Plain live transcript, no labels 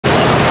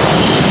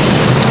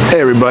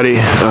everybody,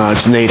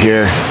 it's Nate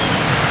here.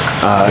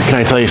 Can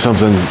I tell you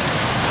something?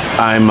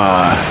 I'm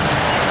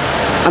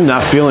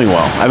not feeling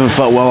well. I haven't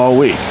felt well all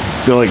week.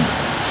 I feel like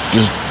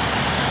just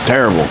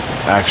terrible,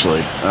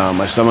 actually.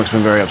 My stomach's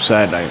been very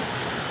upset. I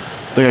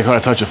think I caught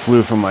a touch of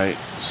flu from my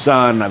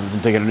son. I've been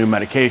taking a new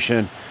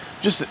medication.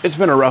 It's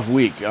been a rough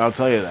week, I'll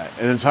tell you that.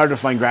 And it's hard to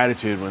find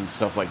gratitude when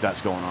stuff like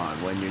that's going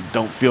on. When you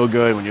don't feel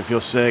good, when you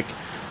feel sick,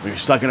 when you're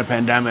stuck in a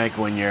pandemic,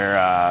 when you're,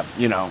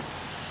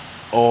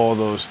 all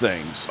those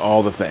things,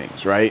 all the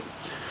things, right?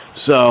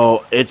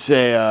 So it's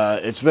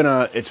been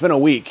a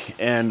week,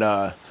 and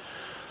but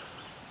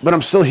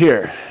I'm still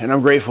here, and I'm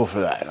grateful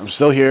for that. I'm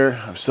still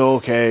here. I'm still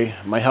okay.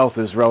 My health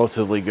is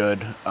relatively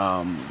good.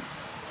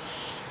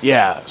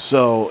 Yeah.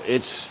 So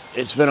it's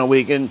been a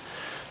week, and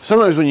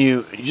sometimes when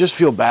you just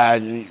feel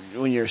bad, and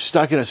when you're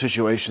stuck in a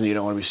situation that you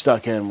don't want to be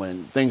stuck in,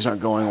 when things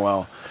aren't going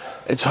well,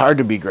 it's hard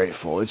to be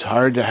grateful. It's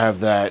hard to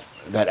have that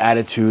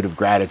attitude of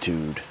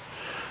gratitude.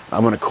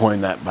 I'm gonna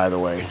coin that, by the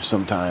way,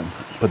 sometime.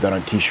 Put that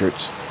on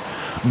T-shirts.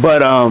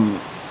 But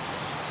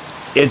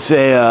it's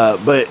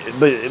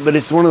but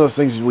it's one of those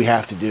things we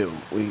have to do.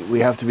 We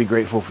have to be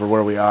grateful for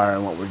where we are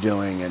and what we're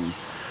doing, and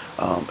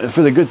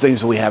for the good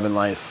things that we have in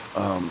life,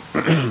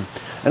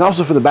 and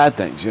also for the bad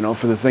things.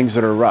 For the things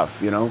that are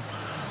rough.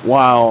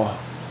 While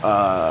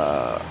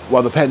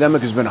the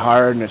pandemic has been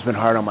hard, and it's been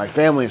hard on my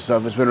family and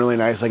stuff, it's been really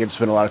nice. I get to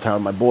spend a lot of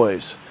time with my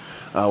boys,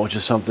 which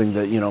is something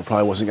that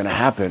probably wasn't going to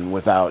happen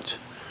without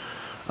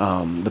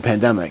the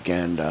pandemic,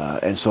 and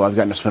so I've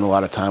gotten to spend a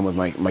lot of time with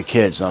my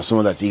kids. Now, some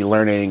of that's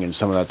e-learning, and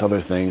some of that's other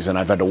things, and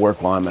I've had to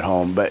work while I'm at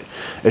home. But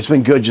it's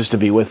been good just to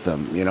be with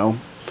them,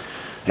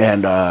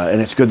 and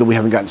it's good that we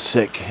haven't gotten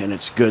sick, and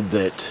it's good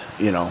that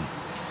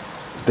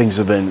things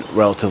have been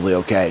relatively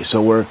okay.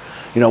 So we're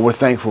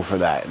thankful for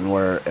that, and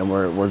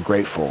we're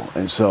grateful,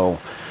 and so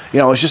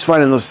it's just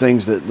finding those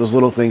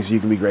little things you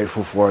can be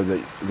grateful for, that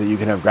you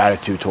can have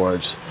gratitude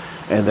towards,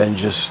 and then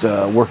just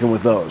working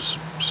with those.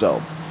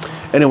 So.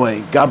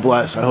 Anyway, God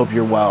bless. I hope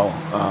you're well.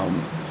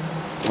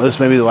 This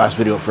may be the last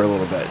video for a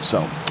little bit, so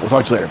we'll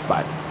talk to you later.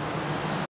 Bye.